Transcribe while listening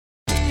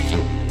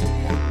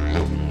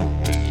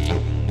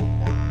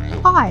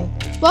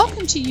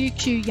Welcome to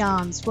UQ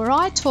Yarns, where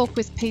I talk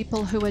with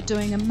people who are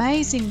doing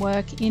amazing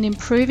work in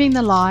improving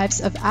the lives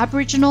of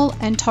Aboriginal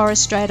and Torres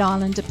Strait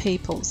Islander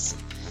peoples.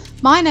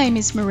 My name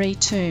is Marie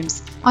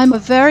Toombs. I'm a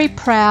very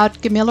proud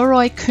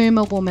Gamilaroi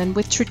Cooma woman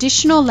with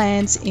traditional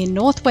lands in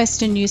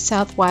northwestern New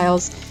South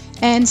Wales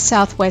and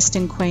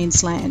southwestern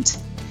Queensland.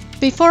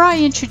 Before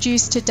I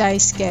introduce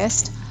today's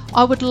guest,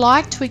 I would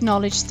like to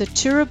acknowledge the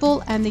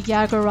Turrbal and the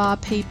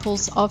Yagara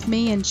peoples of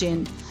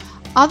Meanjin,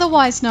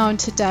 otherwise known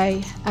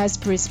today as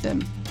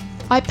Brisbane.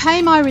 I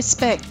pay my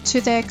respect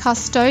to their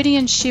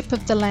custodianship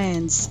of the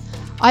lands.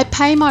 I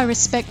pay my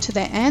respect to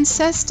their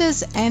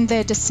ancestors and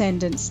their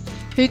descendants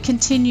who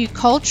continue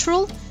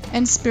cultural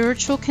and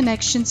spiritual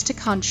connections to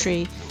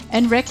country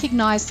and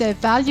recognise their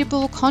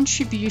valuable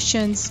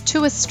contributions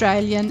to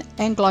Australian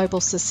and global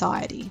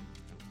society.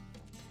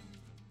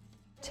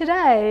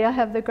 Today I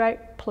have the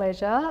great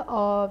pleasure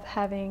of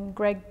having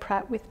Greg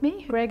Pratt with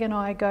me. Greg and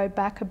I go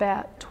back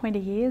about 20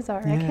 years, I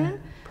reckon. Yeah,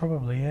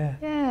 probably, yeah.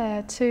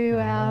 Yeah, to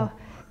our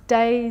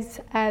days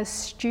as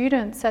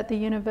students at the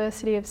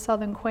University of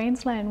Southern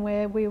Queensland,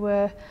 where we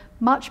were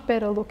much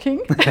better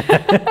looking.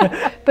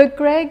 But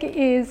Greg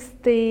is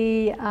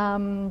the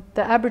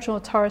Aboriginal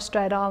and Torres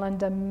Strait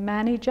Islander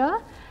manager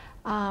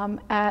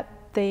at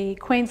the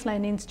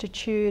Queensland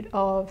Institute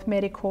of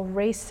Medical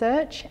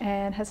Research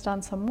and has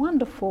done some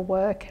wonderful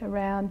work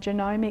around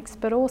genomics,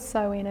 but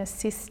also in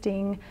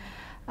assisting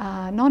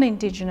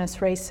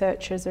non-Indigenous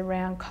researchers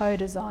around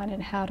co-design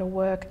and how to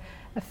work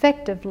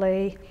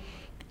effectively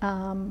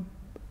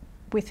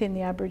within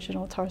the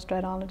Aboriginal and Torres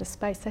Strait Islander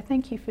space. So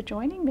thank you for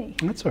joining me.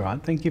 That's all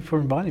right. Thank you for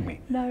inviting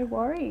me. No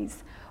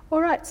worries.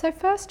 All right, so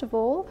first of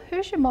all,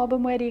 who's your mob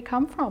and where do you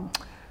come from?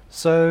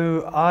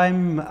 So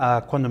I'm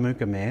a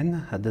Quandamooka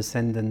man, a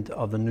descendant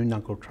of the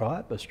Nunungal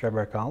tribe of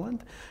Stradbroke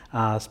Island,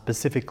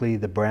 specifically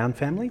the Brown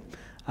family.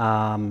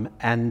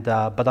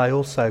 But I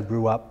also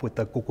grew up with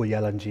the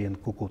Kuku-Yalanji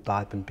and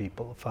Kuku-Taipan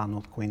people of far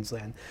north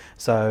Queensland.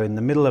 So in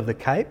the middle of the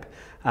Cape,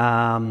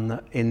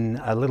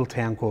 in a little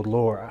town called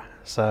Laura.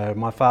 So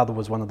my father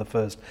was one of the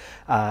first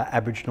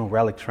Aboriginal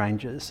relics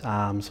rangers,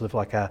 sort of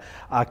like a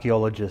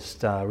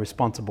archaeologist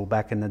responsible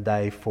back in the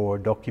day for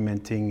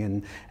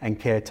documenting and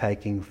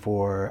caretaking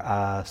for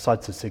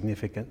sites of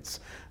significance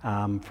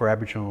for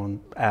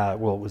Aboriginal, it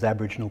was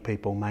Aboriginal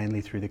people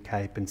mainly through the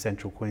Cape and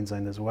central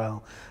Queensland as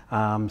well.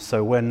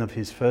 So one of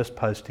his first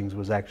postings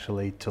was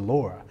actually to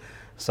Laura.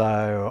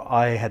 So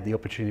I had the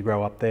opportunity to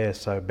grow up there,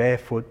 so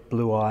barefoot,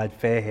 blue-eyed,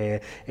 fair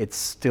hair. It's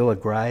still a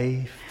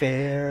grey,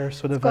 fair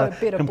sort of a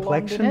complexion. Of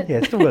blonde in it. Yeah,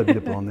 it's still got a bit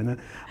of blonde in it.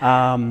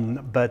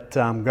 But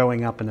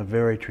growing up in a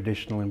very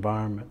traditional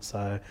environment,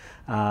 so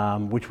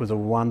which was a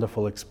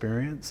wonderful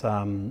experience.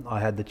 I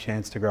had the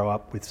chance to grow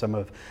up with some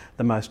of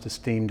the most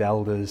esteemed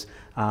elders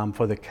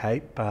for the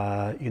Cape,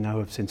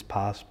 have since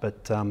passed,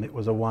 but it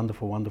was a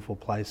wonderful, wonderful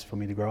place for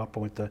me to grow up.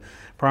 I went to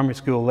primary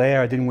school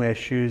there. I didn't wear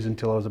shoes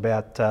until I was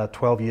about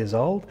 12 years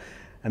old.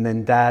 And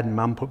then Dad and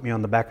Mum put me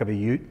on the back of a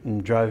ute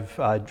and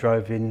I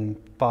drove in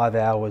 5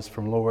 hours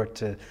from Laura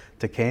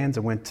to Cairns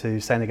and went to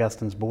St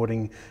Augustine's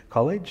Boarding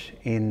College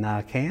in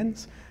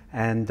Cairns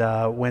and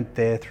went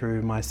there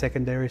through my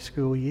secondary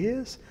school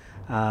years.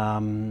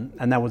 And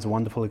that was a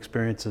wonderful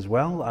experience as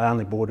well. I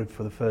only boarded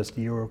for the first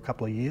year or a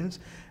couple of years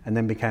and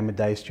then became a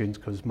day student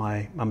because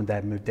my mum and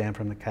dad moved down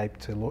from the Cape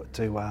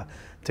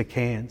to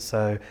Cairns.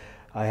 So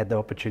I had the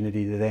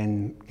opportunity to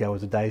then go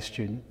as a day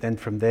student. Then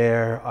from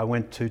there, I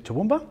went to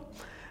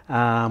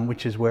Toowoomba,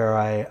 which is where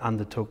I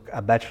undertook a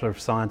Bachelor of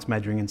Science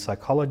majoring in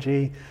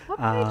psychology. What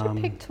made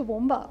you pick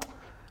Toowoomba?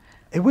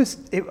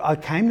 I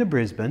came to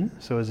Brisbane,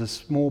 so as a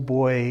small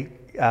boy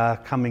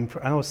coming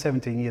from, I was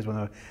 17 years when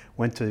I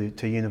went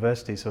to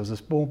university, so as a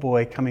small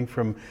boy coming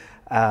from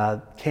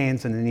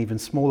Cairns and an even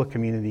smaller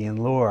community in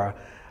Laura,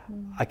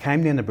 I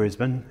came down to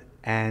Brisbane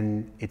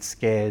and it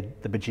scared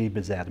the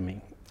bejeebers out of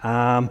me.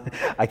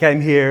 I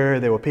came here,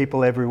 there were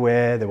people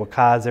everywhere, there were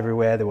cars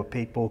everywhere, there were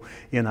people,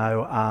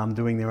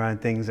 doing their own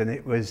things, and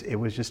it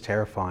was just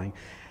terrifying.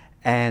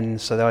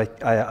 And so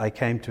I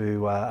came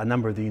to a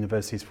number of the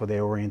universities for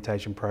their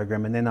orientation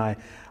program, and then I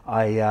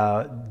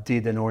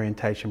did an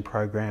orientation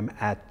program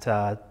at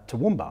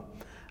Toowoomba.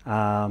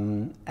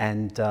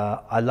 And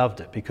I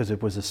loved it because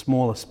it was a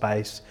smaller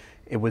space,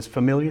 it was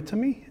familiar to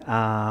me,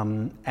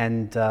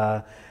 and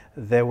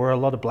there were a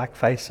lot of black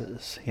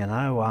faces, it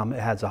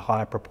has a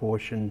higher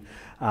proportion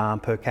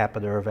per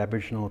capita of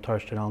Aboriginal or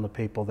Torres Strait Islander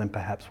people than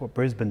perhaps what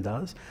Brisbane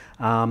does.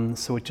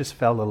 So it just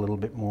felt a little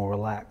bit more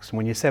relaxed.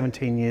 When you're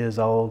 17 years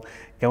old,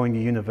 going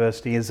to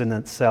university is in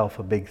itself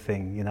a big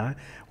thing,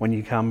 When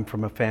you come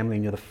from a family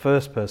and you're the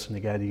first person to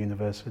go to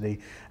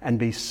university and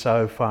be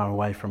so far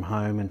away from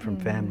home and from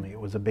family, it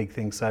was a big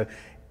thing. So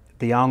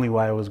the only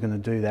way I was going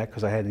to do that,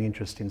 because I had an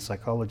interest in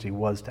psychology,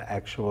 was to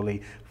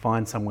actually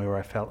find somewhere where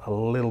I felt a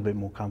little bit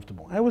more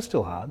comfortable. It was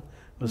still hard,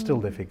 it was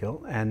still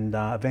difficult, and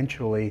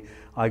eventually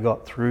I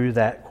got through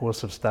that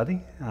course of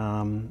study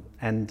and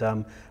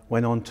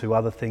went on to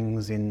other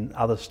things in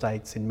other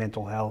states in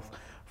mental health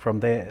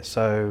from there.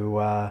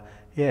 So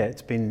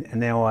it's been, and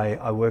now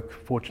I work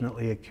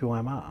fortunately at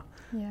QMR.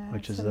 Yeah,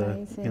 which is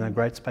amazing. a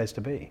great space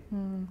to be.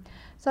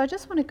 So I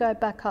just want to go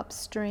back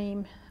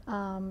upstream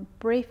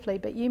briefly,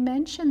 but you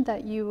mentioned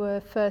that you were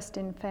first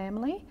in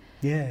family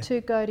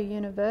to go to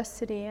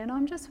university, and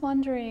I'm just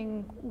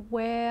wondering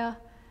where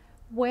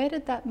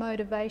did that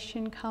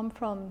motivation come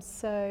from?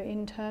 So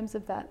in terms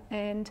of that,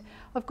 and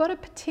I've got a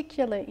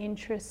particular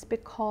interest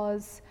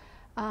because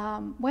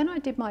when I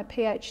did my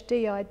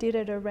PhD, I did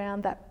it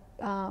around that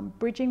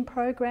bridging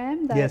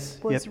program that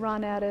was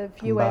run out of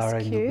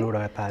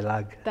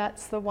USQ.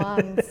 That's the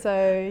one.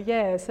 So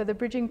the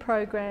bridging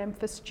program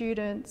for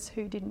students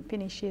who didn't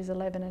finish years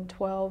 11 and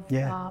 12,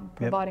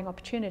 providing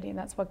opportunity, and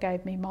that's what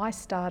gave me my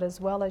start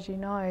as well, as you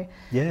know.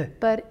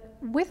 But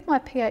with my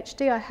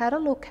PhD, I had a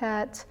look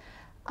at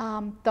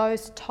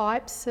those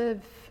types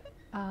of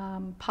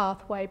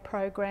pathway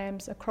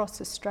programs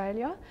across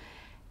Australia,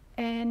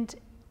 and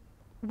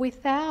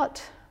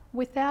without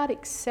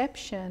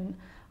exception,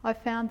 I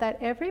found that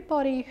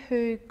everybody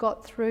who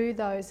got through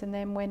those and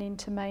then went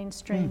into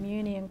mainstream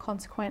uni and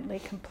consequently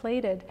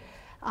completed,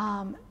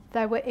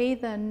 they were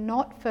either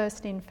not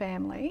first in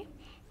family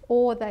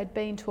or they'd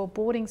been to a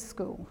boarding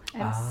school.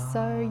 And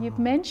so you've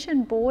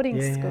mentioned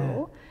boarding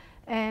school,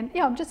 and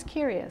I'm just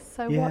curious.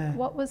 So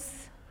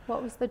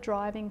what was the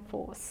driving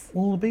force?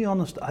 Well, to be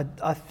honest,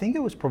 I think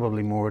it was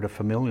probably more at a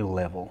familial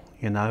level,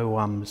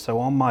 So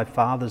on my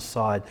father's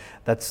side,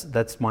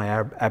 that's my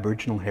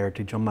Aboriginal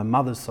heritage. On my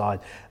mother's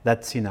side,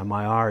 that's,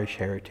 my Irish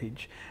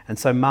heritage. And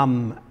so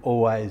Mum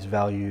always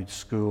valued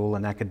school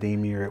and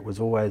academia. It was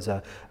always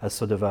a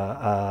sort of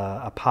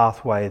a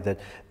pathway that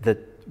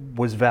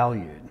was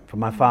valued. For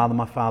my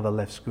father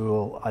left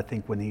school, I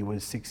think when he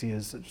was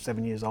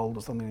 7 years old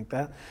or something like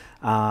that,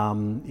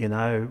 and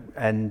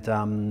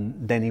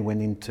then he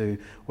went into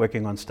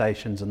working on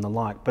stations and the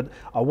like. But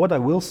what I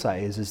will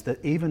say is that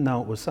even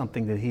though it was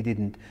something that he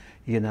didn't,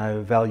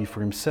 value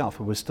for himself,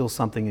 it was still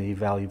something that he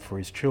valued for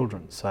his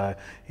children. So,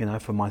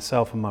 for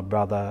myself and my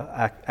brother,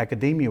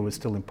 academia was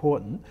still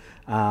important,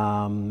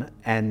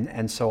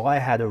 and so I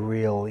had a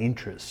real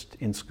interest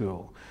in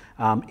school.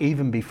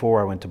 Even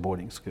before I went to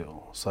boarding school.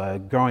 So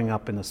growing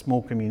up in a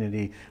small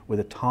community with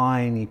a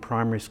tiny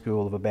primary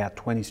school of about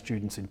 20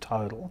 students in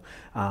total,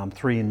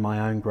 3 in my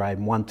own grade,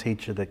 and 1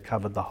 teacher that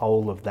covered the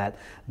whole of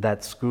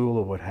that school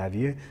or what have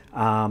you,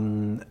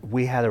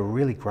 we had a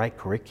really great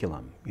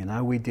curriculum.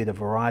 We did a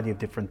variety of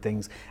different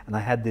things, and I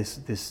had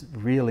this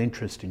real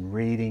interest in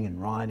reading and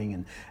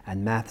writing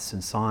and maths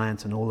and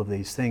science and all of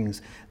these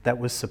things that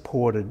was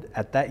supported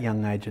at that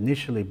young age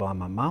initially by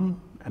my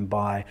mum and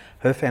by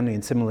her family,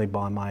 and similarly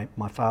by my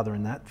father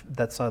and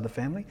that side of the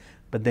family,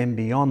 but then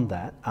beyond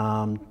that,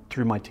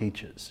 through my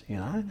teachers,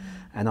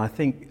 And I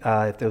think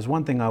if there was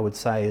one thing I would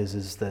say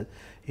is that,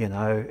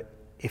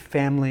 if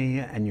family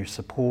and your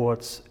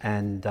supports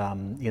and,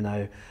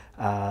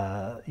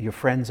 your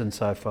friends and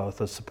so forth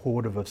are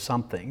supportive of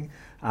something,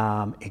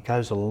 it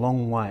goes a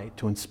long way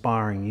to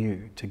inspiring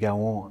you to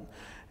go on.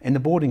 In the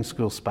boarding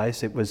school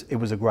space, it was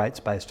a great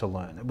space to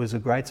learn. It was a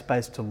great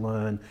space to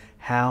learn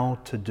how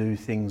to do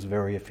things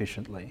very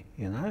efficiently,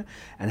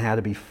 and how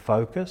to be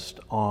focused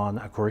on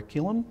a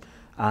curriculum,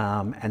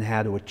 and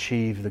how to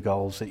achieve the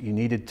goals that you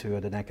needed to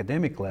at an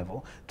academic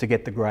level to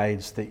get the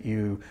grades that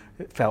you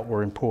felt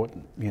were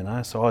important,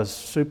 So I was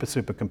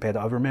super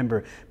competitive. I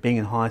remember being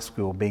in high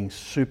school being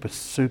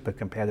super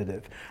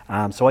competitive.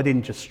 So I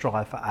didn't just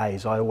strive for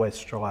A's, I always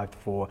strived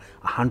for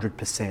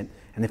 100%.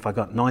 And if I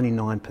got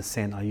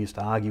 99%, I used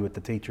to argue with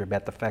the teacher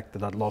about the fact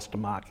that I'd lost a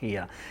mark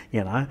here.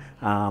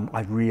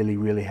 I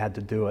really had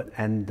to do it.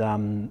 And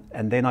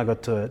then I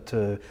got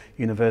to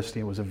university.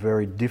 It was a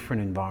very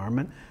different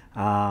environment,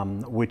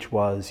 which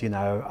was,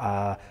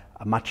 a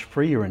much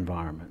freer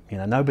environment.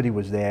 Nobody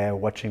was there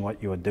watching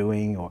what you were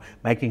doing or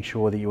making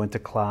sure that you went to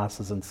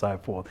classes and so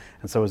forth.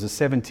 And so as a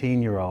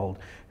 17-year-old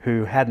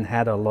who hadn't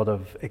had a lot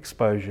of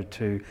exposure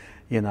to,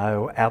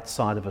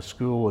 outside of a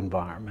school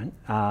environment,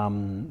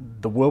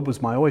 the world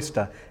was my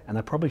oyster, and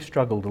I probably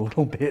struggled a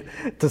little bit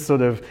to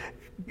sort of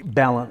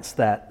balance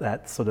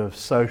that sort of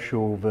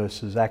social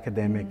versus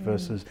academic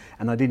versus,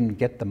 and I didn't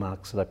get the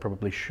marks that I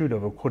probably should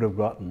have or could have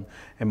gotten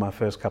in my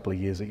first couple of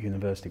years at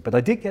university. But I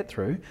did get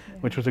through,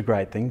 which was a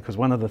great thing, because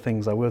one of the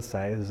things I will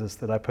say is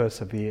that I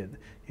persevered,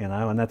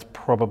 and that's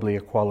probably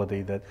a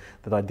quality that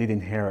I did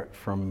inherit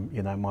from,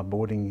 my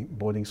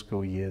boarding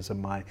school years and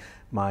my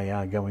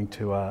going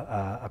to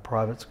a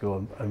private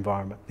school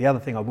environment. The other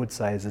thing I would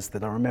say is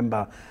that I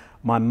remember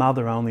my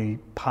mother only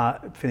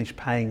finished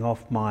paying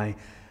off my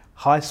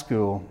high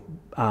school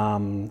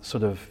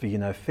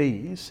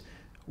fees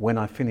when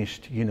I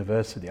finished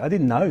university. I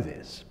didn't know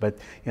this, but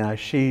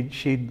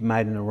she'd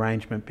made an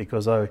arrangement,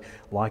 because I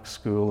liked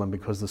school and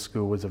because the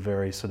school was a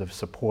very sort of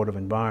supportive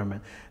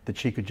environment, that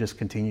she could just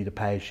continue to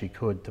pay as she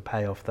could to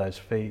pay off those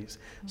fees.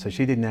 So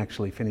she didn't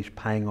actually finish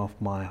paying off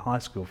my high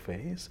school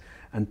fees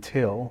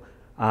until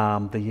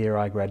the year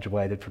I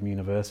graduated from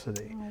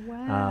university. Oh,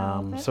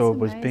 wow. So it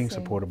was amazing. being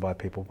supported by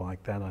people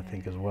like that, I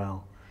think, as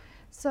well.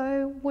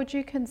 So would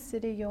you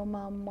consider your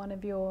mum one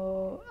of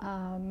your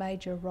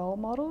major role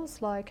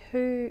models? Like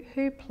who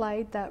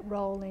played that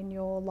role in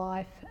your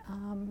life?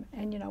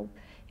 And, you know,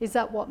 is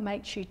that what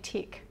makes you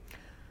tick?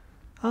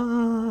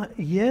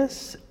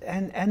 Yes,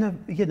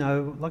 and you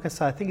know, like I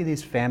say, I think it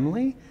is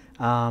family.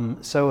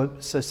 So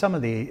some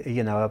of the,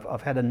 you know,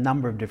 I've had a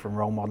number of different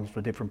role models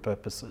for different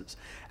purposes.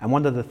 And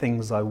one of the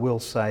things I will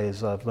say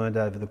is I've learned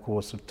over the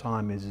course of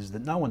time is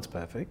that no one's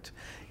perfect.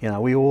 You know,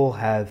 we all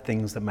have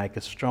things that make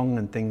us strong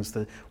and things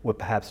that we're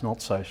perhaps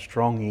not so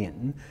strong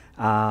in.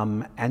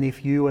 And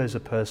if you as a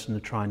person are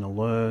trying to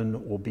learn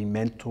or be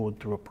mentored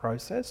through a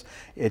process,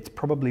 it's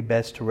probably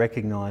best to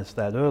recognise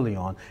that early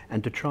on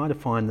and to try to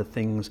find the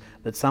things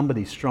that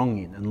somebody's strong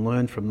in and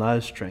learn from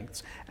those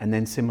strengths, and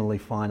then similarly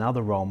find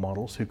other role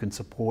models who can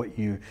support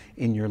you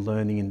in your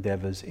learning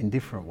endeavours in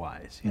different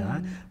ways, you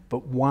know.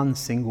 But one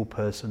single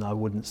person I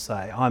wouldn't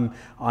say. I'm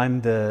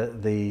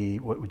the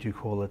what would you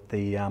call it,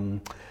 the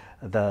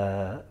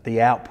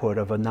output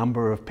of a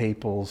number of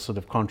people's sort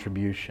of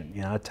contribution.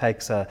 You know, it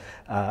takes a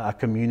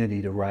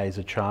community to raise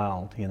a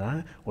child, you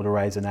know, or to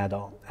raise an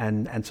adult,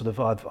 and sort of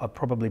I've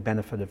probably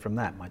benefited from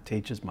that. My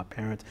teachers, my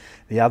parents,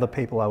 the other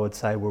people I would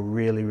say were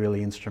really,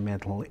 really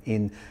instrumental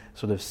in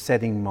sort of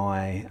setting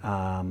my,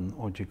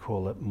 what do you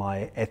call it,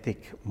 my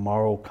ethic,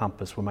 moral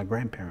compass were my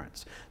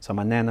grandparents. So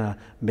my nana,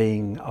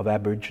 being of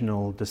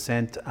Aboriginal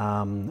descent,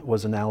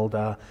 was an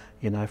elder,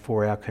 you know,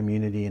 for our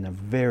community, and a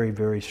very,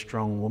 very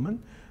strong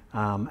woman.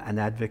 An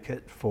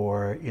advocate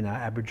for, you know,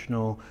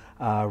 Aboriginal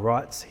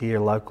rights here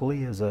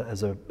locally as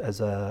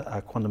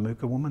a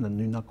Quandamooka woman, a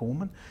Noonaka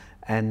woman,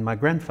 and my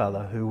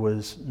grandfather, who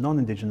was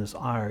non-Indigenous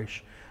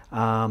Irish,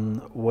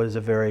 was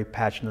a very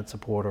passionate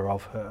supporter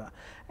of her,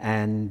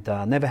 and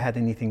never had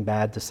anything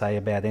bad to say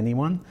about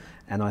anyone.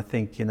 And I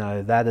think, you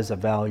know, that as a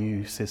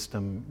value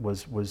system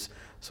was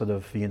sort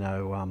of, you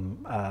know,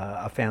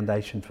 a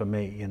foundation for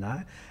me, you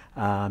know.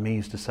 He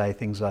used to say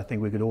things I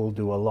think we could all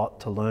do a lot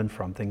to learn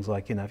from. Things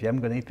like, you know, if you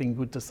haven't got anything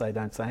good to say,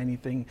 don't say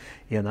anything,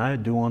 you know,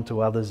 do unto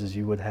others as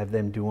you would have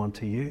them do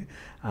unto you,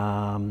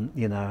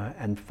 you know,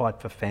 and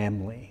fight for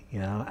family, you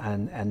know,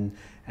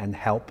 and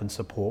help and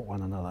support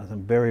one another. I'm a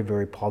very,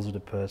 very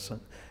positive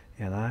person,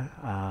 you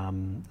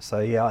know.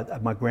 So yeah,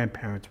 my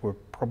grandparents were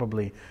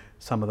probably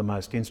some of the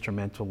most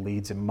instrumental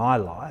leads in my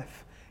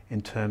life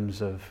in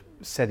terms of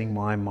setting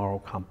my moral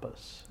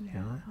compass, you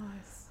know.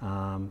 Nice.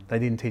 They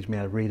didn't teach me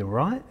how to read or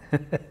write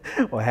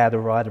or how to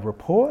write a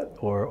report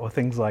or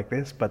things like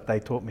this, but they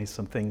taught me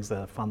some things that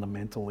are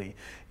fundamentally,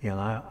 you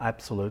know,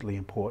 absolutely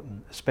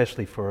important,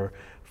 especially for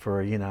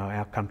you know,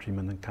 our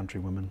countrymen and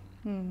countrywomen.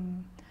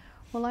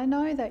 Well, I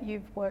know that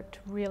you've worked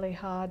really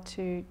hard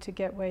to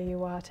get where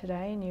you are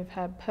today, and you've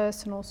had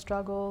personal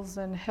struggles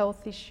and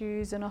health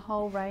issues and a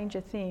whole range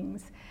of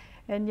things.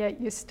 And yet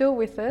you're still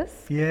with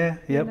us. Yeah,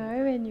 yep. You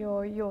know, and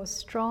you're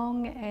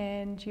strong,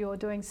 and you're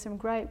doing some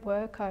great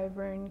work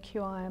over in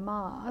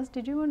QIMRs.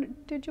 Did you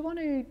want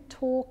to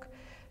talk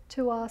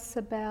to us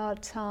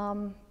about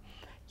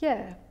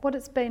what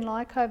it's been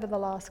like over the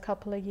last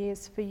couple of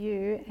years for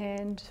you,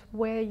 and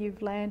where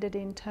you've landed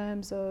in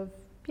terms of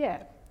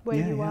where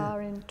you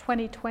are in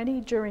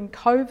 2020 during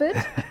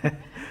COVID?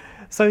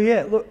 So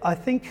yeah, look, I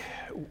think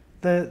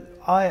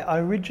I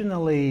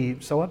originally,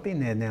 so I've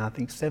been there now I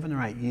think 7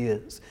 or 8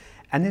 years.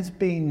 And it's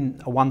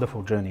been a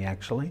wonderful journey,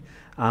 actually,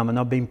 and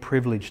I've been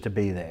privileged to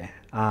be there.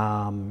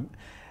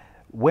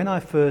 When I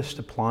first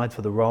applied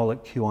for the role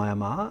at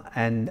QIMR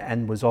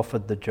and was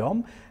offered the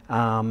job,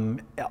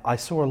 I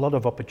saw a lot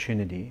of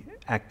opportunity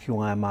at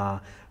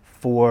QIMR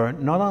for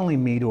not only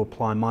me to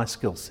apply my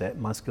skill set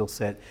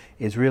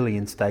is really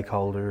in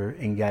stakeholder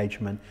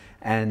engagement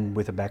and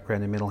with a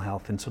background in mental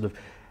health and sort of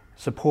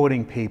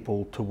supporting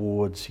people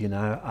towards, you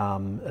know,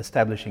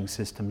 establishing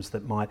systems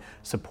that might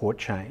support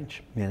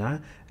change, you know,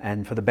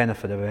 and for the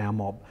benefit of our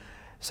mob.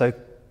 So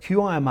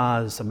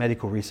QIMR is a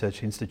medical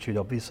research institute,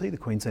 obviously, the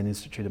Queensland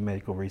Institute of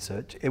Medical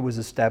Research. It was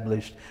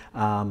established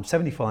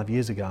 75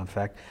 years ago, in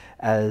fact,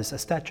 as a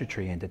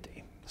statutory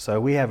entity. So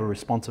we have a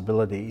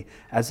responsibility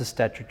as a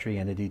statutory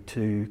entity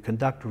to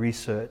conduct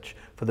research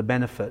for the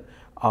benefit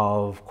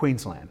of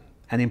Queensland,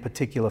 and in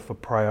particular for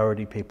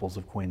priority peoples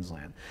of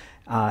Queensland.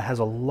 Has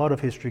a lot of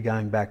history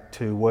going back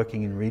to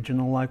working in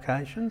regional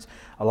locations.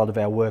 A lot of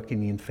our work in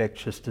the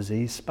infectious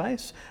disease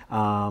space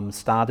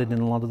started in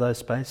a lot of those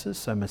spaces,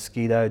 so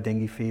mosquito,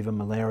 dengue fever,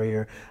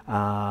 malaria,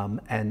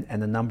 and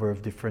a number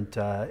of different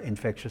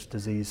infectious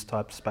disease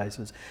type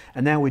spaces.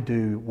 And now we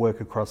do work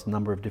across a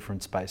number of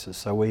different spaces.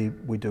 So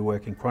we do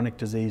work in chronic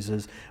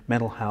diseases,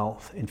 mental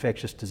health,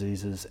 infectious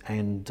diseases,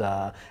 and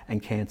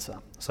cancer.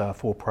 So our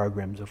 4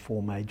 programs are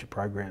 4 major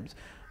programs.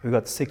 We've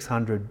got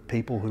 600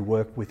 people who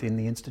work within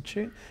the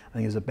Institute. I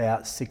think there's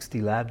about 60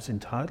 labs in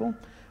total,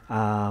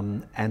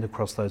 and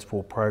across those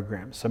 4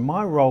 programs. So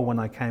my role when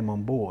I came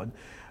on board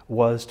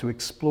was to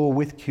explore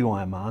with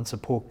QIMR and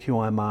support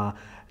QIMR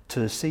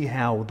to see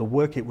how the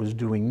work it was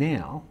doing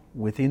now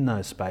within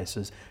those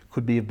spaces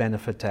could be of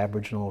benefit to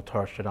Aboriginal or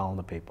Torres Strait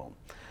Islander people.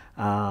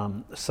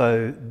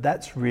 So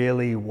that's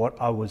really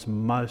what I was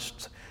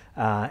most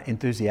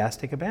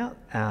enthusiastic about,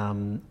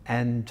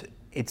 and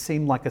it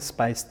seemed like a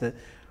space that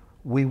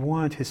we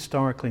weren't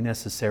historically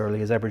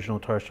necessarily, as Aboriginal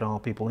and Torres Strait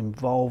Islander people,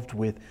 involved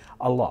with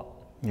a lot.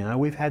 You know,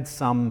 we've had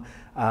some,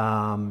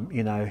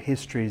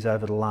 histories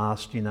over the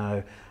last,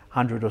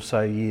 100 or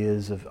so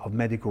years of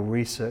medical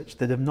research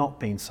that have not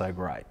been so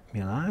great,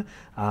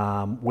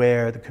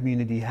 where the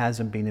community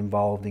hasn't been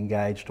involved,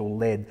 engaged or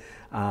led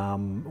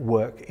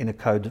work in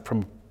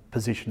from a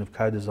position of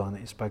co-design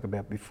that you spoke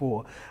about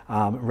before.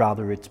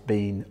 Rather it's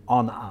been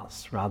on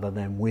us rather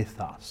than with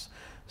us.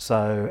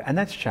 So, and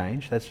that's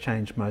changed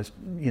most,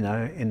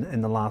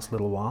 in the last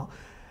little while.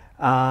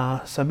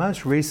 So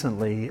most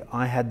recently,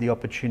 I had the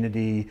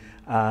opportunity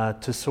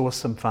to source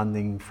some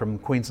funding from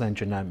Queensland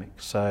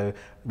Genomics,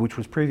 which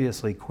was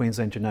previously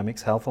Queensland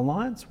Genomics Health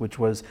Alliance, which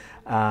was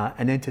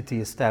an entity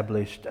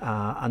established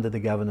under the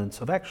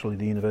governance of actually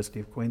the University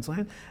of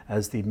Queensland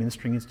as the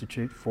administering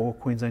institute for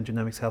Queensland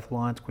Genomics Health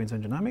Alliance,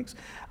 Queensland Genomics,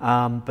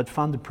 but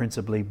funded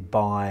principally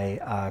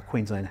by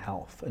Queensland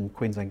Health and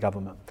Queensland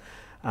Government.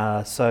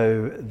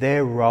 So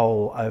their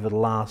role over the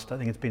last, I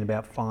think it's been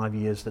about 5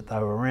 years that they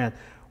were around,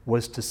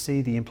 was to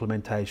see the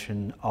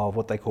implementation of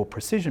what they call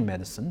precision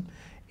medicine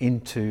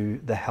into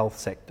the health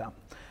sector.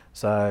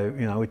 So,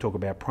 we talk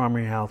about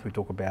primary health, we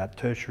talk about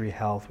tertiary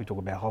health, we talk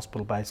about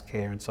hospital-based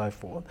care and so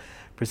forth.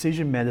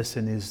 Precision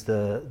medicine is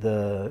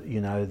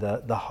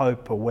the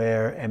hope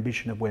or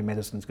ambition of where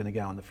medicine is going to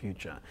go in the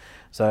future.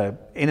 So,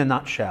 in a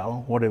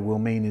nutshell, what it will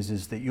mean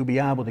is that you'll be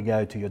able to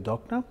go to your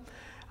doctor,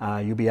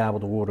 you'll be able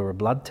to order a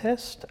blood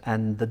test,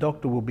 and the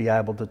doctor will be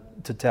able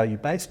to tell you,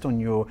 based on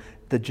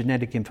the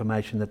genetic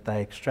information that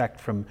they extract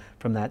from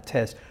that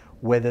test,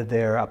 whether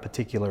there are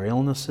particular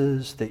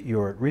illnesses that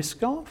you're at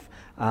risk of,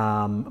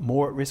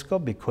 more at risk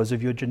of because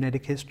of your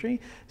genetic history.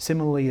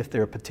 Similarly, if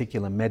there are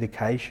particular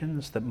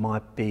medications that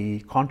might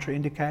be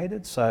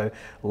contraindicated, so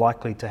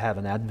likely to have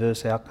an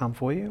adverse outcome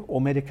for you,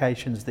 or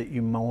medications that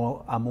you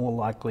are more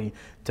likely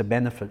to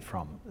benefit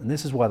from. And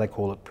this is why they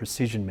call it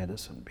precision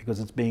medicine, because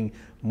it's being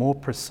more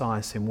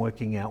precise in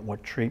working out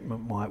what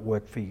treatment might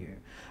work for you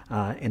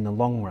in the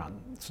long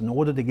run. So in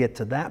order to get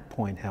to that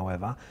point,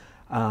 however,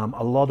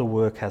 a lot of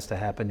work has to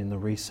happen in the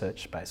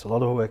research space. A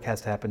lot of work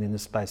has to happen in the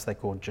space they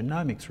call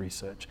genomics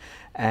research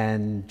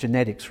and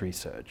genetics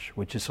research,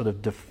 which is sort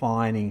of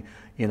defining,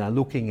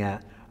 looking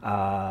at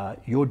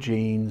your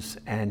genes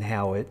and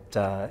how it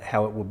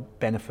will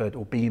benefit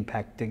or be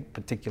impacting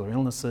particular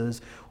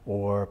illnesses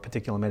or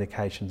particular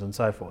medications and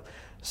so forth.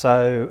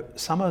 So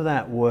some of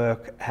that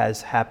work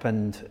has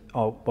happened,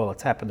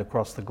 it's happened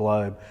across the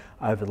globe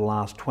over the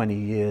last 20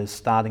 years,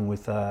 starting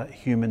with a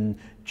human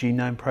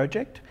genome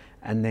project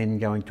and then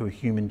going to a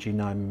human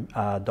genome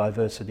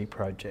diversity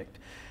project.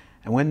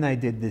 And when they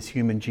did this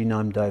human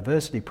genome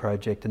diversity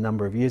project a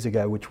number of years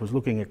ago, which was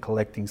looking at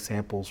collecting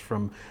samples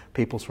from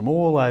peoples from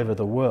all over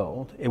the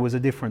world, it was a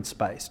different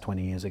space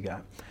 20 years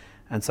ago.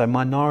 And so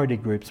minority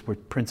groups were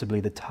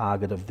principally the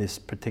target of this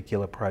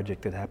particular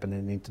project that happened at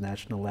an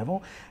international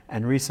level.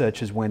 And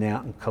researchers went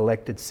out and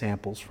collected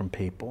samples from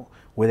people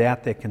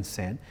without their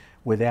consent,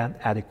 without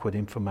adequate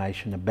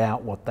information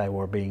about what they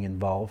were being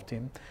involved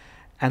in.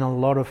 And a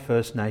lot of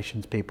First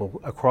Nations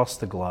people across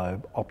the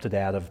globe opted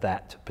out of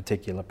that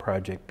particular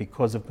project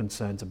because of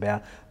concerns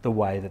about the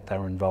way that they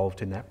were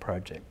involved in that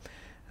project.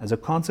 As a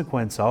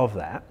consequence of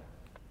that,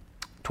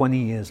 20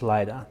 years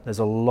later, there's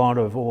a lot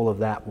of all of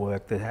that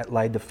work that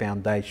laid the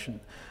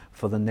foundation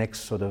for the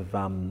next sort of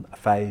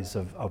phase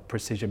of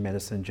precision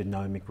medicine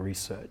genomic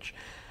research.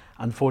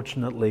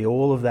 Unfortunately,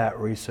 all of that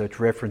research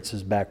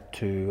references back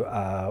to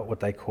what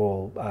they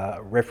call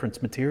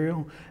reference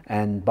material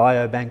and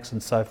biobanks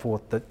and so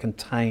forth that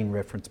contain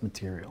reference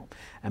material.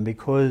 And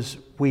because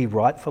we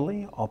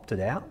rightfully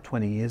opted out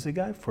 20 years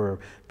ago for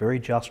very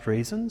just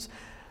reasons,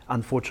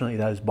 unfortunately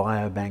those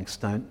biobanks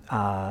don't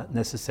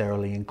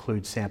necessarily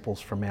include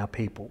samples from our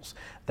peoples.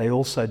 They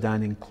also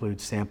don't include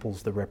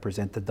samples that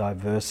represent the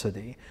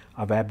diversity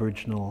of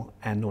Aboriginal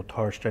and or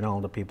Torres Strait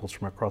Islander peoples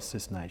from across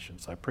this nation.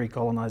 So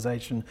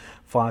pre-colonisation,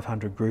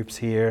 500 groups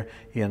here,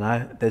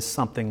 there's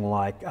something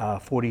like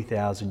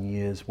 40,000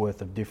 years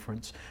worth of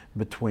difference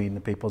between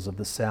the peoples of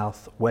the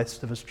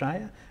southwest of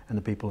Australia and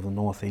the people of the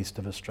northeast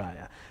of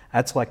Australia.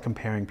 That's like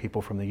comparing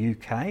people from the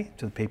UK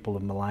to the people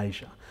of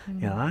Malaysia.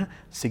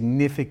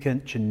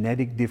 Significant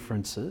genetic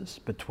differences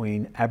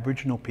between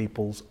Aboriginal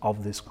peoples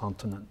of this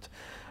continent.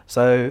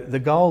 So the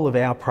goal of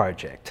our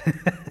project,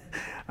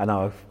 I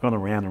know I've gone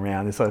around and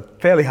around, it's a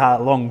fairly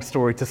long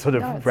story to sort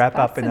of wrap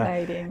up in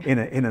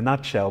a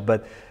nutshell,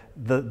 but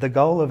the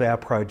goal of our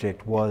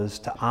project was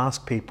to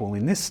ask people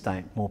in this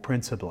state, more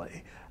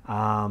principally,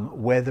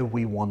 whether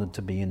we wanted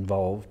to be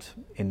involved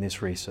in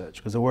this research.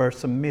 Because there were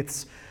some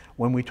myths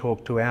when we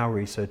talked to our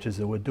researchers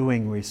that were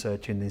doing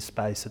research in this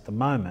space at the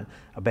moment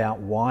about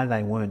why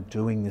they weren't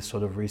doing this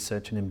sort of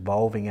research and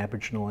involving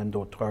Aboriginal and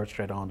or Torres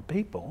Strait Islander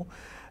people.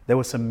 there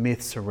were some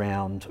myths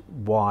around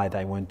why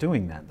they weren't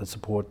doing that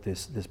support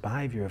this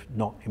behaviour of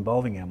not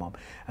involving our mob.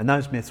 And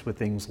those myths were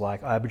things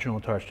like Aboriginal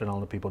and Torres Strait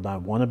Islander people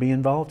don't want to be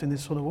involved in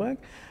this sort of work.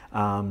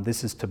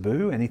 This is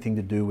taboo. Anything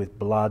to do with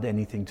blood,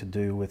 anything to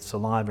do with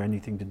saliva,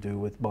 anything to do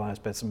with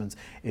biospecimens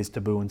is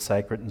taboo and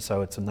sacred, and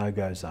so it's a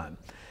no-go zone.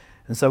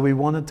 And so we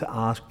wanted to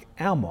ask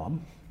our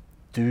mob,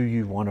 do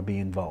you want to be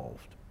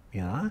involved?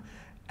 You know?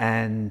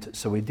 And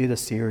so we did a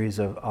series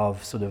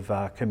of sort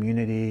of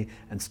community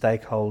and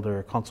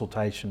stakeholder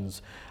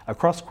consultations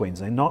across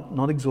Queensland,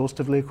 not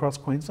exhaustively across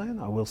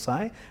Queensland, I will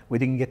say. We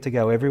didn't get to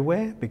go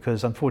everywhere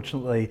because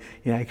unfortunately,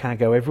 you can't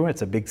go everywhere,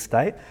 it's a big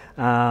state.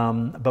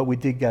 But we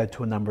did go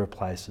to a number of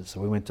places.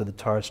 So we went to the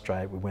Torres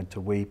Strait, we went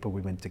to Weipa,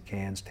 we went to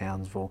Cairns,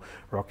 Townsville,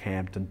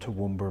 Rockhampton,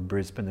 Toowoomba,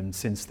 Brisbane, and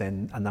since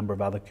then a number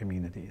of other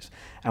communities.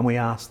 And we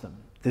asked them,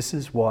 this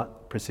is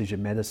what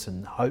precision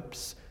medicine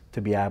hopes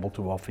to be able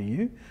to offer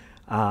you.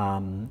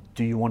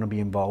 Do you want to be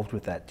involved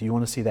with that? Do you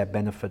want to see that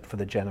benefit for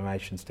the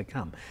generations to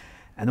come?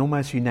 And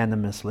almost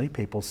unanimously,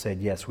 people said,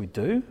 yes, we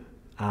do.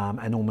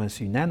 And almost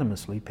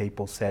unanimously,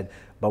 people said,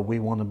 but we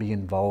want to be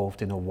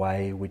involved in a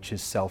way which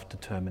is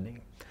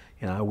self-determining,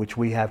 which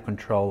we have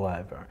control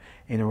over,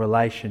 in a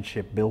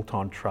relationship built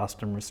on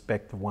trust and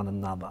respect of one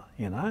another,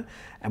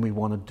 and we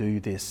want to do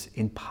this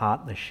in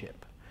partnership.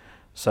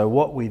 So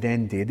what we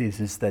then did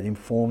is that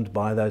informed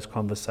by those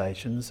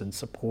conversations and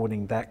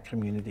supporting that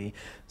community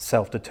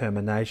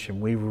self-determination,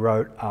 we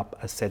wrote up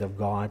a set of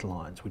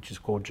guidelines, which is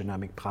called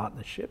Genomic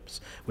Partnerships,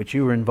 which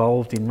you were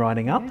involved in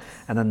writing up, yes.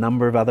 And a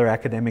number of other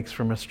academics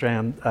from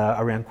Australia,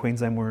 around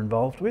Queensland were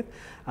involved with,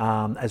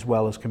 as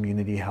well as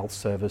community health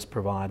service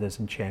providers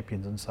and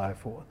champions and so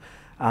forth.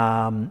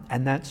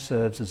 And that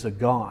serves as a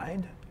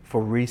guide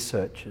for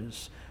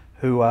researchers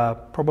who are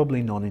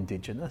probably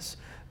non-Indigenous,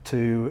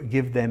 to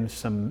give them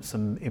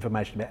some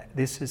information about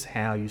this is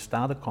how you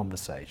start a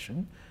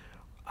conversation,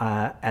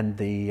 and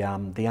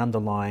the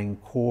underlying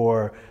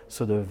core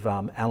sort of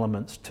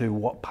elements to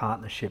what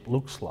partnership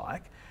looks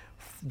like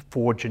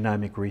for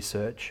genomic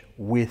research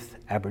with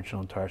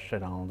Aboriginal and Torres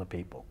Strait Islander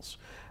peoples.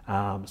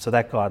 So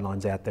that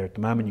guideline's out there at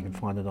the moment. You can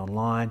find it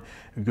online.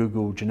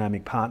 Google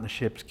Genomic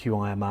Partnerships,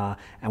 QIMR.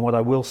 And what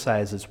I will say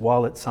is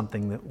while it's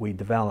something that we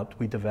developed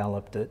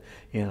it,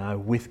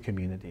 with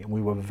community. And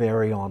we were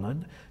very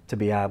honoured to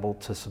be able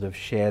to sort of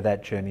share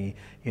that journey,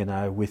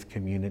 with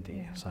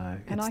community. So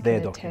and it's I their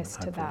can document.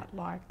 attest to that.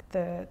 Like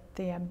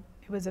it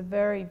was a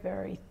very,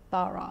 very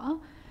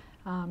thorough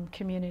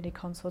community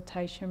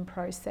consultation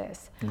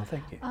process. Oh,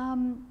 thank you.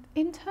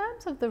 In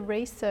terms of the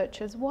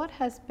researchers, what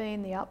has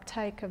been the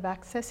uptake of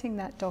accessing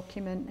that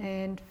document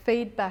and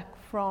feedback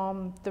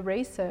from the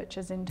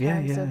researchers in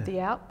terms of the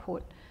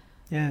output?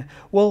 Yeah,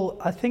 well,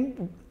 I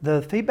think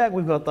the feedback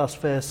we've got thus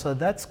far, so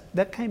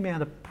that came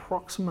out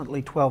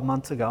approximately 12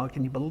 months ago.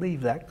 Can you believe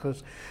that?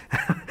 Because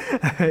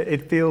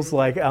it feels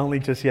like only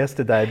just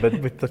yesterday, but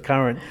with the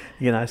current,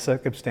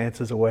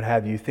 circumstances or what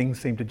have you,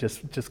 things seem to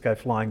just go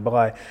flying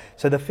by.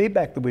 So the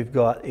feedback that we've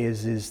got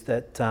is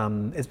that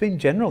it's been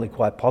generally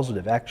quite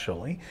positive,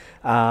 actually.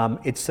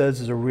 It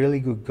serves as a really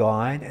good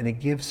guide, and it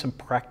gives some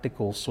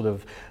practical sort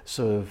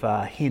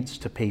of hints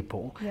to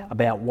people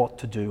about what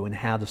to do and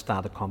how to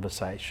start a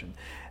conversation.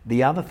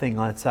 The other thing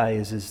I'd say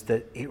is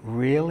that it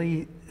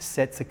really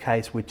sets a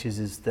case, which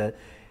is that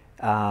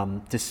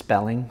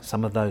dispelling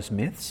some of those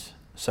myths.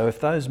 So if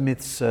those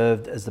myths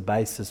served as the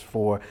basis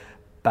for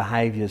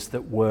behaviours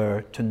that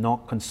were to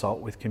not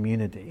consult with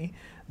community,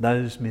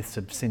 those myths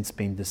have since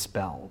been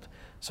dispelled.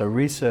 So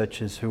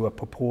researchers who are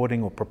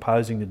purporting or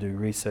proposing to do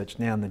research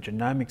now in the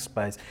genomic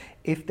space,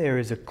 if there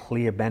is a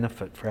clear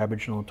benefit for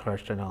Aboriginal and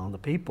Torres Strait Islander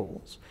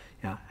peoples,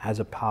 as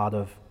a part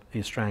of the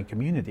Australian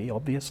community,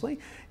 obviously,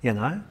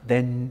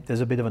 then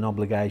there's a bit of an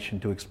obligation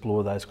to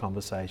explore those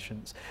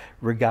conversations,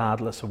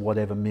 regardless of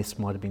whatever myths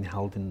might have been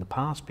held in the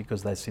past,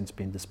 because they've since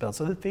been dispelled.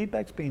 So the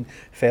feedback's been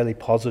fairly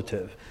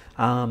positive.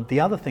 The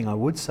other thing I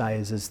would say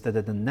is that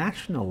at a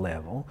national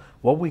level,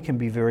 what we can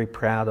be very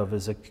proud of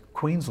as a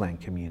Queensland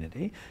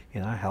community,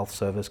 health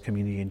service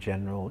community in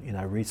general,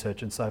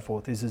 research and so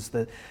forth, is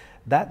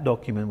that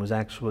document was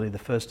actually the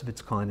first of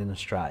its kind in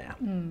Australia.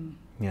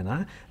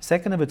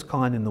 Second of its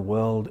kind in the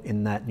world,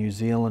 in that New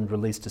Zealand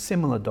released a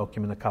similar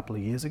document a couple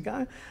of years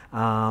ago,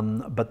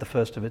 but the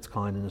first of its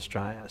kind in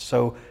Australia.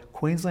 So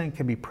Queensland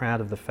can be proud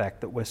of the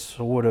fact that we're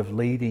sort of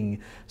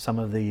leading some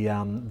of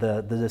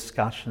the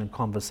discussion and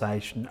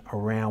conversation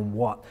around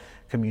what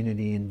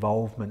community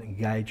involvement,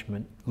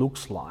 engagement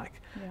looks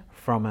like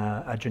from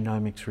a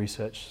genomics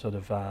research sort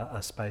of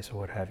a space or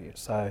what have you.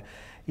 So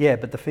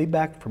but the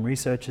feedback from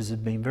researchers has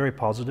been very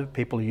positive.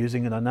 People are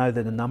using it. I know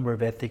that a number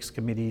of ethics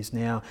committees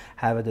now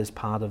have it as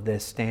part of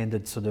their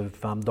standard sort of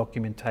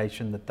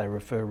documentation that they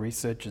refer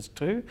researchers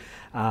to,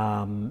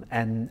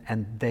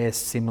 and they're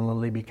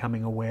similarly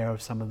becoming aware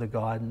of some of the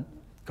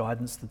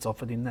guidance that's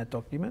offered in that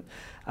document.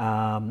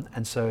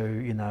 And so,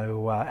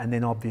 and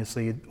then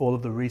obviously all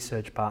of the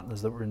research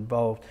partners that were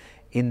involved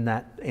in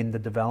the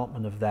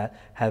development of that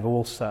have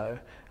also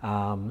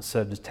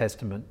served as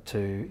testament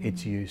to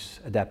its use,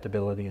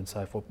 adaptability and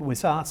so forth. But we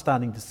are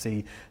starting to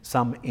see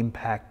some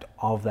impact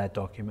of that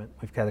document.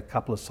 We've had a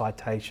couple of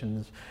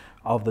citations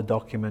of the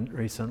document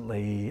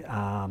recently,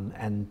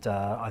 and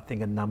I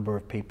think a number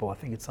of people, I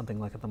think it's something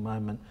like at the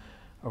moment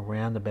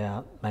around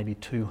about maybe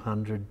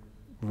 200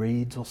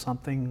 reads or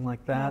something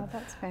like that. Oh,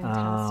 that's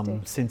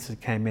fantastic. Since it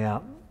came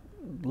out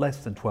less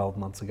than 12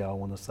 months ago, I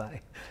want to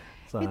say.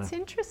 So it's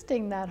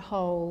interesting, that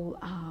whole,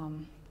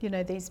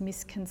 these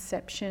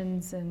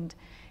misconceptions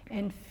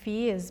and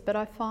fears, but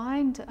I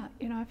find,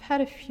 I've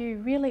had a few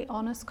really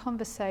honest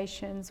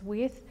conversations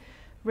with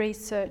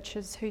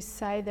researchers who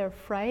say they're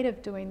afraid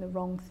of doing the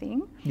wrong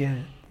thing. Yeah.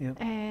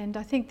 And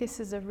I think this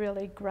is a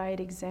really great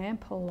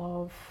example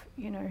of,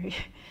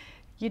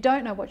 you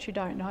don't know what you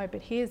don't know,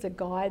 but here's a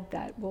guide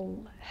that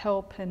will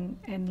help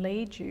and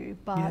lead you.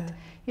 But,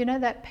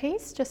 that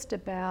piece just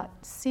about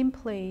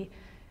simply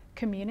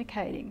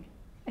communicating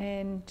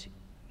and,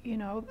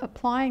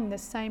 applying the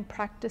same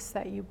practice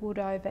that you would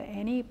over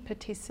any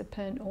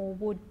participant or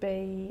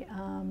would-be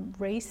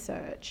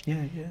research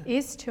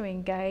is to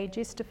engage,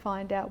 is to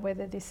find out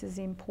whether this is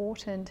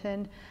important.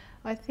 And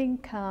I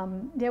think,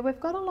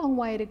 we've got a long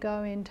way to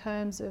go in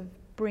terms of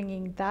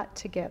bringing that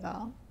together,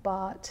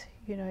 but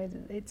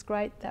it's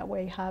great that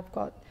we have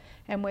got,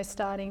 and we're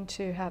starting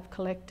to have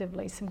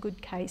collectively some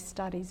good case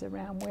studies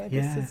around where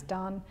this is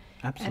done.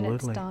 Absolutely. And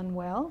it's done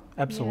well.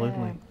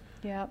 Absolutely.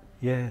 Yeah.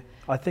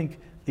 I think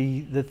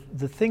the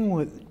thing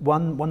with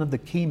one of the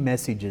key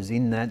messages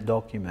in that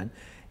document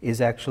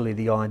is actually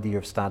the idea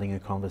of starting a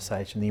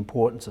conversation, the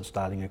importance of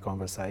starting a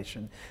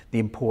conversation, the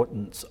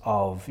importance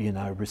of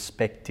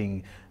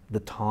respecting the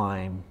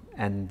time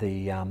and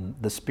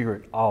the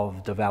spirit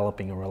of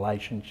developing a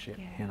relationship,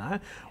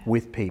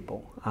 with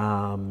people.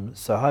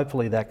 So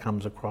hopefully that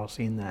comes across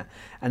in that,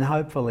 and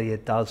hopefully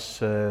it does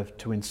serve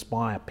to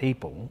inspire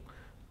people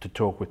to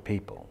talk with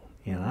people.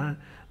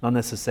 Not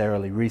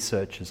necessarily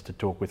researchers to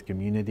talk with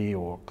community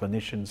or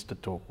clinicians to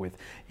talk with,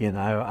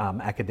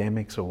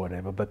 academics or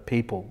whatever, but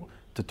people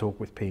to talk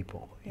with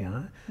people.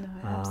 No,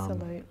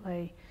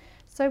 absolutely.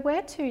 So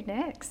where to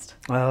next?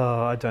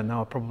 Oh, I don't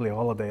know. Probably a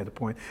holiday at a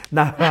point.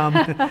 No,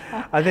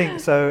 I think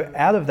so.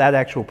 Out of that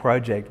actual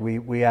project,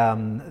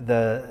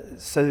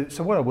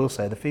 so what I will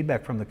say, the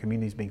feedback from the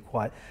community has been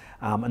quite,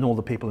 and all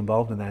the people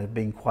involved in that have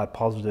been quite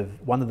positive.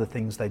 One of the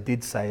things they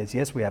did say is,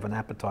 yes, we have an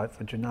appetite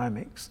for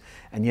genomics,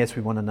 and yes,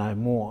 we want to know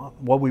more.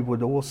 What we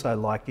would also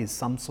like is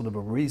some sort of a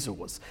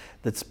resource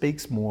that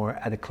speaks more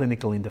at a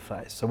clinical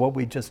interface. So what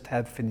we just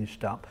have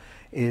finished up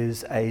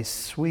is a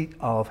suite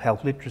of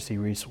health literacy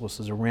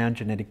resources around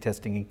genetic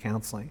testing and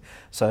counselling.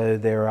 So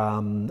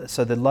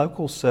so the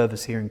local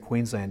service here in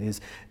Queensland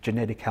is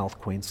Genetic Health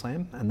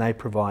Queensland, and they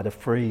provide a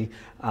free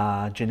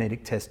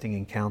genetic testing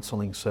and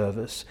counselling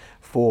service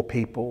for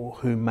people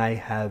who may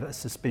have a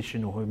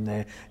suspicion, or whom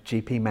their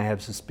GP may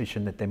have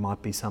suspicion that there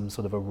might be some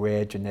sort of a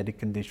rare genetic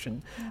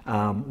condition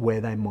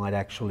where they might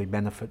actually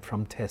benefit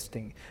from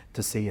testing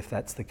to see if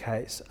that's the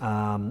case.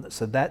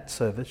 So that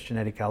service,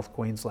 Genetic Health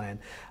Queensland,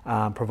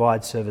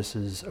 provides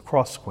services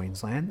across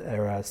Queensland.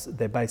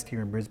 They're based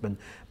here in Brisbane,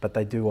 but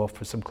they do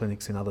offer some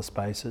clinics in other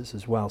spaces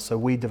as well. So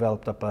we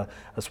developed up a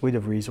suite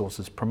of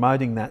resources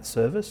promoting that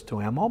service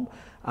to our mob,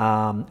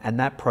 and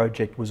that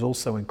project was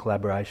also in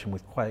collaboration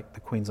with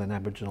the Queensland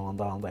Aboriginal and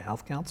Islander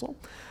Health Council.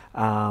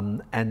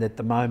 And at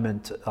the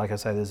moment, like I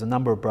say, there's a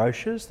number of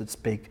brochures that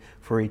speak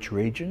for each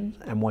region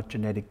and what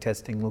genetic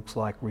testing looks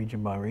like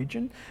region by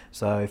region.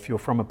 So if you're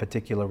from a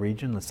particular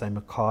region, let's say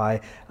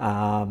Mackay,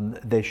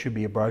 there should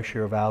be a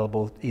brochure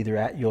available either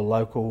at your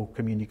local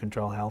community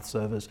control health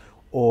service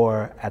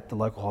or at the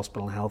local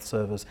hospital and health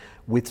service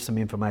with some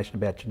information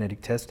about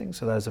genetic testing.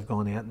 So those have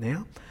gone out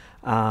now.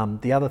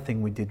 The other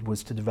thing we did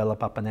was to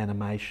develop up an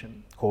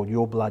animation called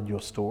Your Blood,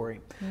 Your Story,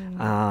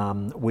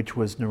 which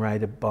was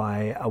narrated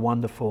by a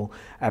wonderful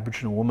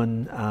Aboriginal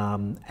woman,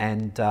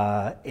 and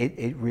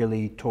it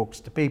really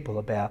talks to people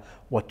about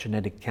what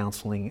genetic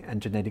counselling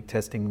and genetic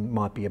testing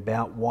might be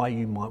about, why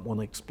you might want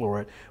to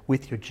explore it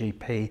with your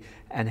GP,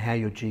 and how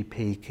your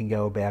GP can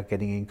go about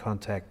getting in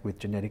contact with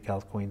Genetic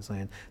Health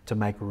Queensland to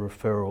make a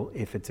referral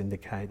if it's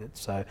indicated.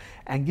 So,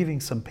 and giving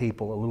some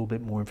people a little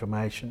bit more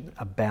information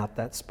about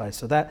that space.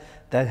 So that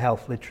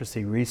health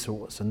literacy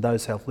resource and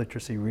those health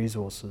literacy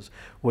resources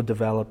were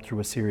developed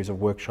through a series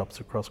of workshops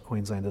across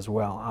Queensland as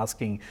well,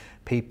 asking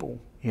people,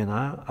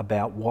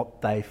 about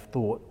what they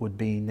thought would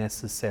be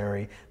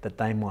necessary that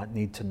they might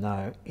need to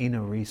know in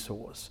a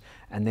resource,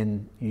 and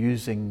then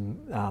using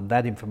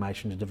that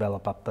information to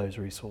develop up those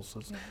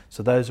resources.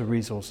 So those are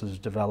resources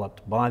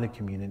developed by the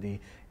community,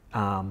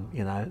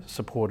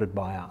 supported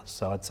by us.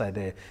 So I'd say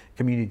they're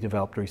community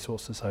developed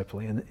resources,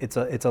 hopefully, and it's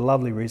a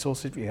lovely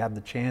resource if you have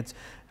the chance.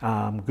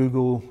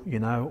 Google,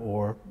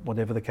 or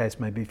whatever the case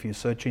may be for your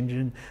search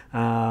engine,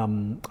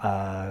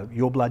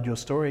 Your Blood, Your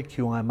Story,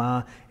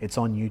 QIMR. It's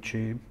on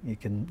YouTube. You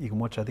can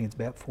watch. I think it's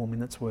about 4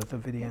 minutes worth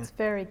of video. It's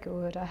very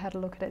good. I had a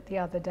look at it the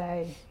other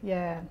day.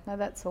 Yeah, no,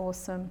 that's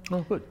awesome.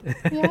 Oh, good.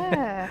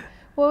 Yeah.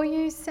 Well,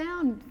 you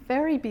sound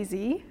very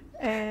busy.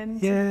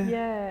 And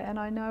Yeah. and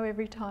I know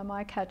every time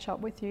I catch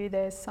up with you,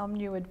 there's some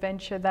new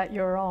adventure that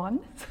you're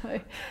on. So,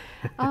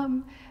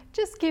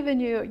 just given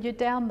you're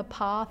down the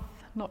path,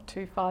 not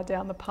too far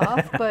down the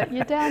path, but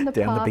you're down the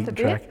Down the path beaten a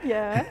bit. track.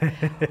 Yeah.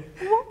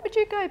 What would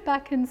you go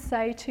back and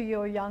say to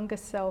your younger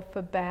self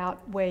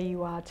about where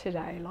you are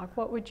today? Like,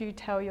 what would you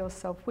tell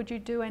yourself? Would you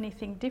do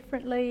anything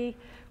differently?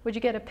 Would you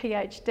get a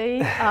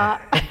PhD?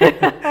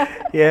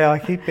 Yeah, I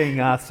keep being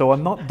asked, so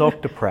I'm not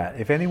Dr. Pratt.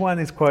 If anyone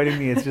is quoting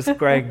me, it's just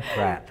Greg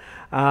Pratt.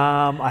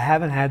 I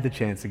haven't had the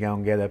chance to go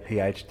and get a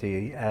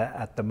PhD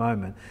at the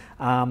moment.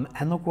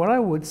 And look, what I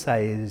would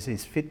say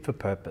is fit for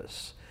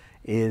purpose,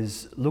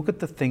 is look at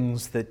the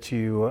things that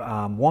you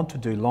want to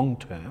do long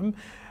term,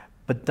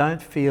 but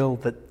don't feel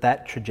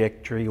that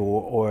trajectory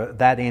or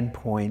that end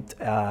point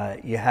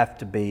you have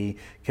to be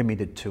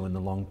committed to in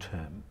the long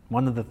term.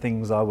 One of the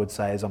things I would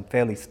say is I'm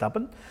fairly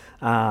stubborn.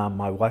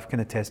 My wife can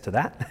attest to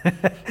that,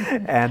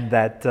 and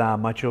that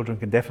my children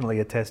can definitely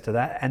attest to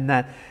that, and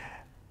that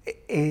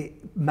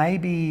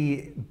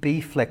maybe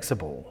be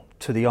flexible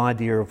to the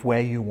idea of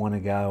where you want to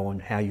go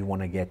and how you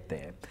want to get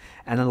there.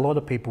 And a lot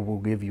of people will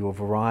give you a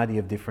variety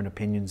of different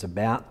opinions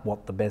about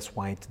what the best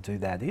way to do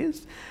that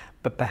is.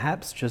 But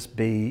perhaps just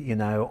be,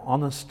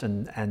 honest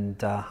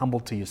and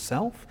humble to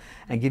yourself,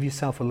 and give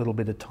yourself a little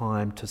bit of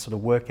time to sort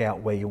of work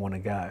out where you want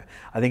to go.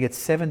 I think at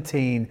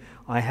 17,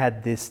 I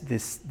had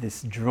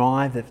this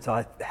drive that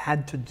I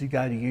had to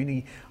go to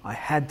uni. I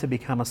had to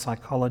become a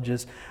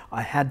psychologist.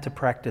 I had to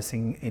practice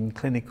in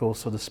clinical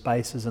sort of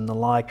spaces and the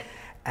like.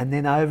 And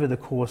then over the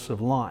course of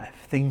life,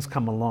 things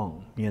come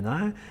along,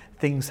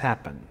 things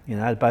happen,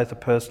 both a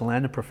personal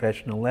and a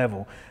professional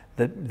level,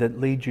 that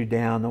lead you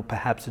down or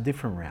perhaps a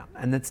different route.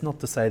 And that's not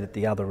to say that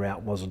the other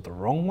route wasn't the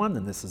wrong one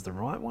and this is the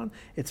right one.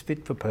 It's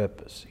fit for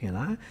purpose,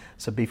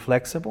 So be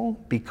flexible,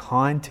 be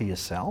kind to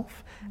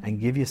yourself, and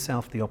give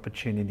yourself the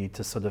opportunity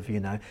to sort of,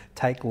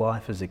 take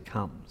life as it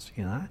comes,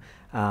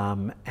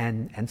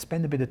 and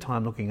spend a bit of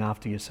time looking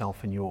after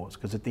yourself and yours.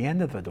 Because at the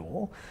end of it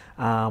all,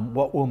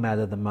 what will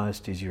matter the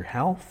most is your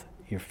health,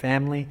 your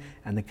family,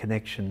 and the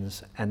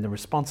connections and the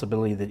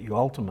responsibility that you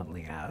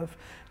ultimately have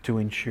to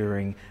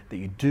ensuring that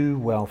you do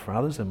well for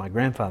others. And my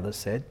grandfather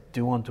said,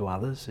 do unto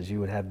others as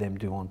you would have them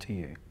do unto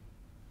you.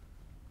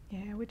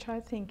 Yeah, which I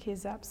think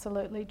is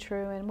absolutely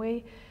true. And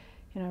we,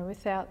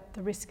 without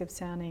the risk of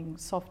sounding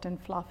soft and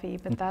fluffy,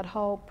 but that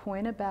whole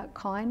point about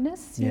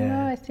kindness,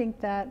 I think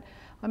that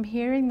I'm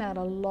hearing that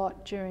a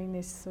lot during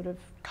this sort of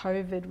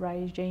COVID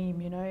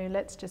regime,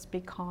 let's just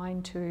be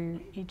kind to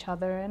each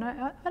other. And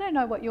I don't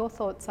know what your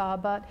thoughts are,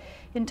 but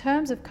in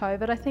terms of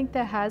COVID, I think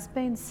there has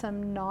been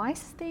some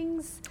nice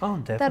things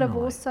that have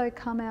also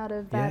come out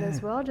of that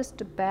as well, just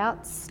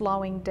about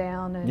slowing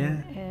down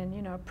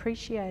and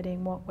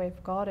appreciating what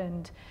we've got,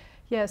 and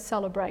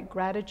celebrate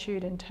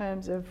gratitude in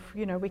terms of,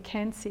 we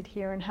can sit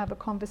here and have a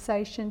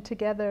conversation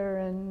together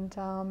and,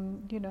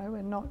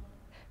 and not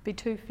be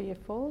too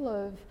fearful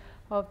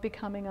of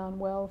becoming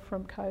unwell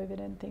from COVID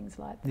and things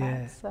like that.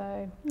 Yeah,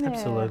 so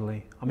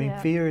absolutely. I mean,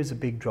 fear is a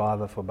big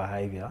driver for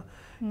behaviour,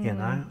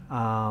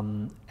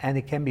 and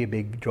it can be a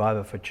big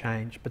driver for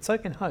change, but so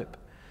can hope.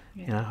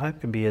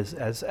 Hope can be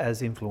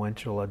as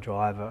influential a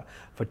driver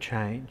for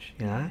change.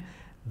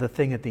 The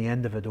thing at the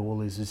end of it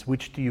all is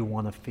which do you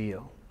want to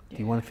feel? Do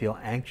you want to feel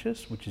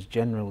anxious, which is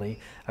generally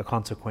a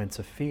consequence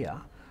of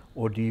fear,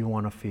 or do you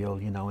want to feel,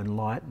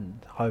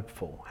 enlightened,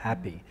 hopeful,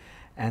 happy?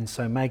 And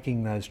so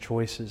making those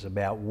choices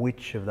about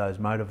which of those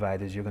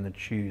motivators you're going to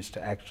choose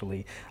to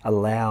actually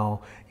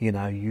allow, you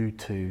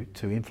to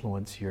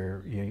influence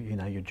your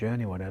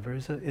journey or whatever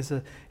is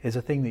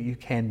a thing that you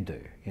can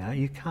do.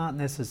 You can't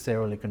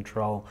necessarily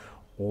control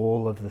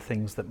all of the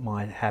things that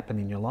might happen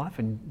in your life,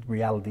 and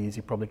reality is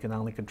you probably can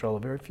only control a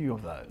very few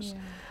of those.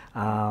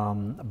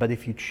 But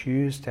if you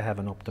choose to have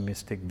an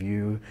optimistic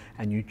view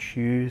and you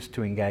choose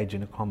to engage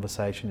in a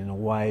conversation in a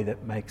way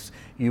that makes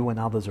you and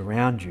others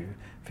around you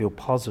feel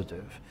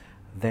positive,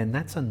 then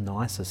that's a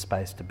nicer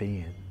space to be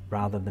in,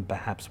 rather than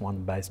perhaps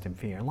one based in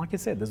fear. And like I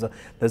said,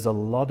 there's a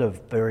lot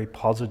of very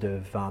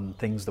positive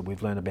things that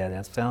we've learned about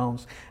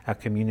ourselves, our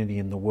community,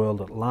 and the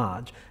world at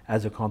large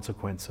as a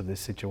consequence of this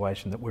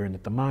situation that we're in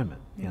at the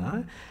moment.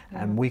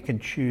 And we can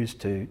choose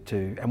to,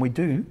 and we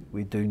do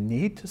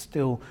need to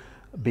still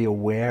be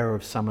aware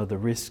of some of the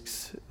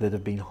risks that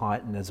have been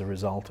heightened as a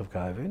result of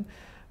COVID.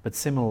 But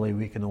similarly,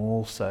 we can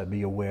also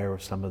be aware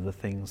of some of the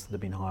things that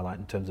have been highlighted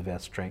in terms of our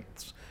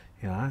strengths,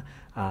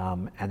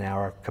 and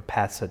our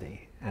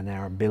capacity and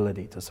our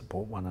ability to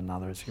support one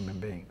another as human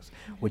beings,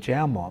 which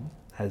our mob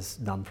has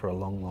done for a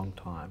long, long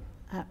time.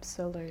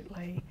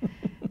 Absolutely.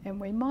 And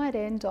we might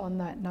end on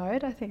that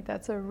note. I think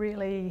that's a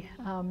really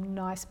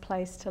nice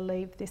place to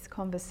leave this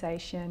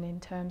conversation in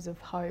terms of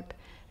hope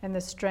and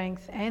the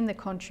strength and the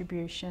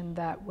contribution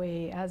that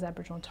we as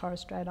Aboriginal and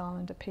Torres Strait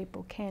Islander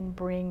people can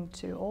bring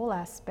to all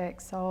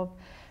aspects of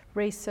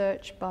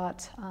research,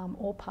 but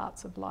all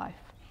parts of life.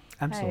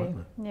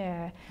 Absolutely.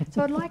 Yeah.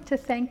 So I'd like to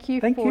thank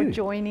you for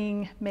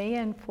joining me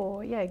and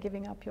for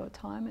giving up your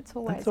time. It's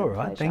always That's all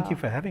right. pleasure. Thank you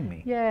for having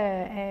me.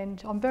 Yeah,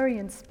 and I'm very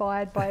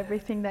inspired by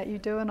everything that you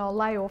do, and I'll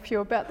lay off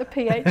you about the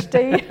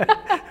PhD.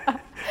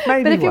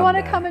 Maybe but if you want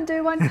day. to come and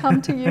do one, come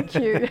to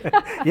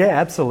UQ. Yeah,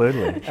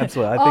 absolutely. I think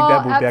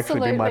that would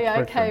actually be my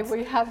preference. Okay,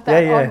 we have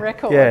that on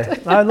record. Yeah.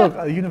 No, look,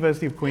 the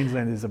University of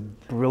Queensland is a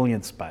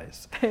brilliant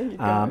space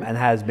and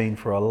has been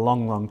for a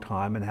long, long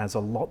time, and has a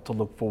lot to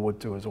look forward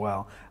to as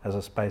well as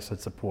a space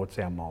that supports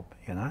our mob,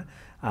 you know.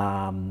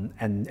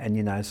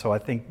 So I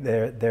think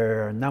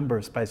there are a number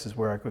of spaces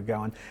where I could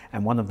go,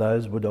 and one of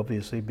those would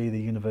obviously be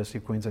the University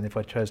of Queensland if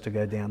I chose to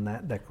go down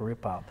that career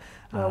path.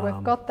 Well,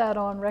 we've got that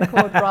on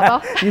record,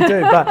 brother. You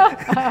do,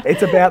 but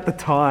it's about the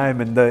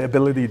time and the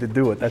ability to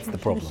do it. That's the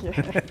problem.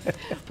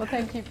 Well,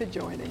 thank you for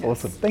joining us.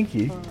 Awesome. Thank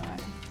you. All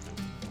right.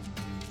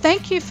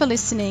 Thank you for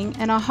listening,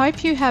 and I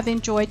hope you have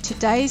enjoyed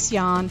today's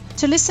yarn.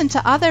 To listen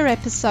to other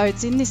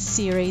episodes in this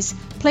series,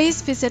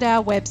 please visit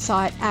our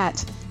website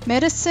at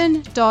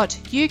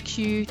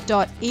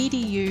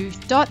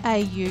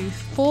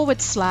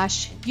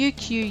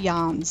medicine.uq.edu.au/UQ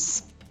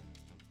Yarns.